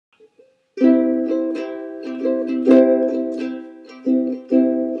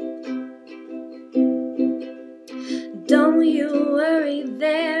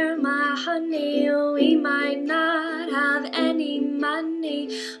funny. We might not have any money,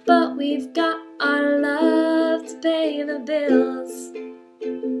 but we've got our love to pay the bills.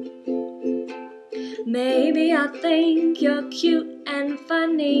 Maybe I think you're cute and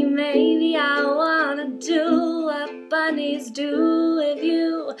funny. Maybe I wanna do what bunnies do with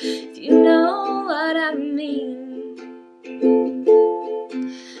you, if you know what I mean.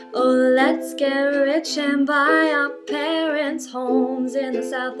 Oh, let's get rich and buy our parents' homes in the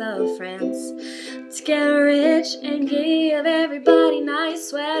south of France. Let's get rich and give everybody nice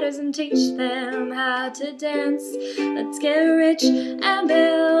sweaters and teach them how to dance. Let's get rich and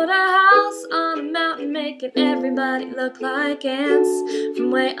build a house on a mountain, making everybody look like ants.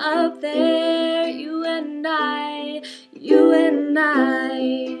 From way up there, you and I, you and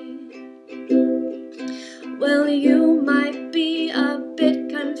I. Well, you might be a bit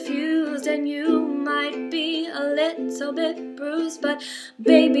confused and you might be a little bit bruised, but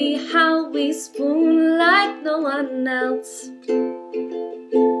baby, how we spoon like no one else.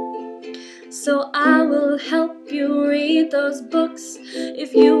 So I will help you read those books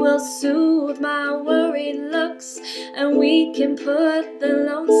if you will soothe my worried looks, and we can put the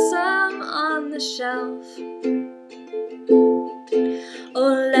lonesome on the shelf.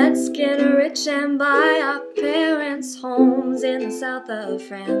 Oh, let's get rich and buy our parents' homes in the south of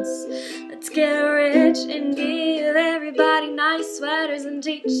France. Let's get rich and give everybody nice sweaters and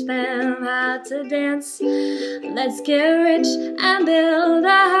teach them how to dance. Let's get rich and build a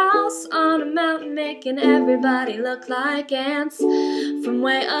house on a mountain, making everybody look like ants. From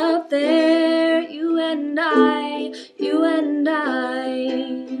way up there, you and I, you and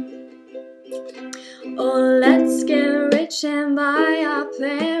I. Oh, let's get rich and buy our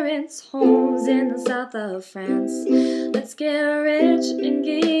parents' homes in the south of France. Let's get rich and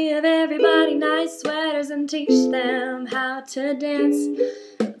give everybody nice sweaters and teach them how to dance.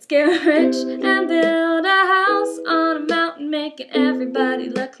 Let's get rich and build a house on a mountain, making everybody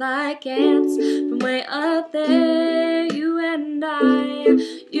look like ants. From way up there, you and I,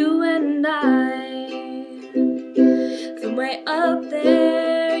 you and I. From way up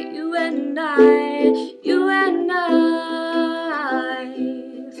there, you and I,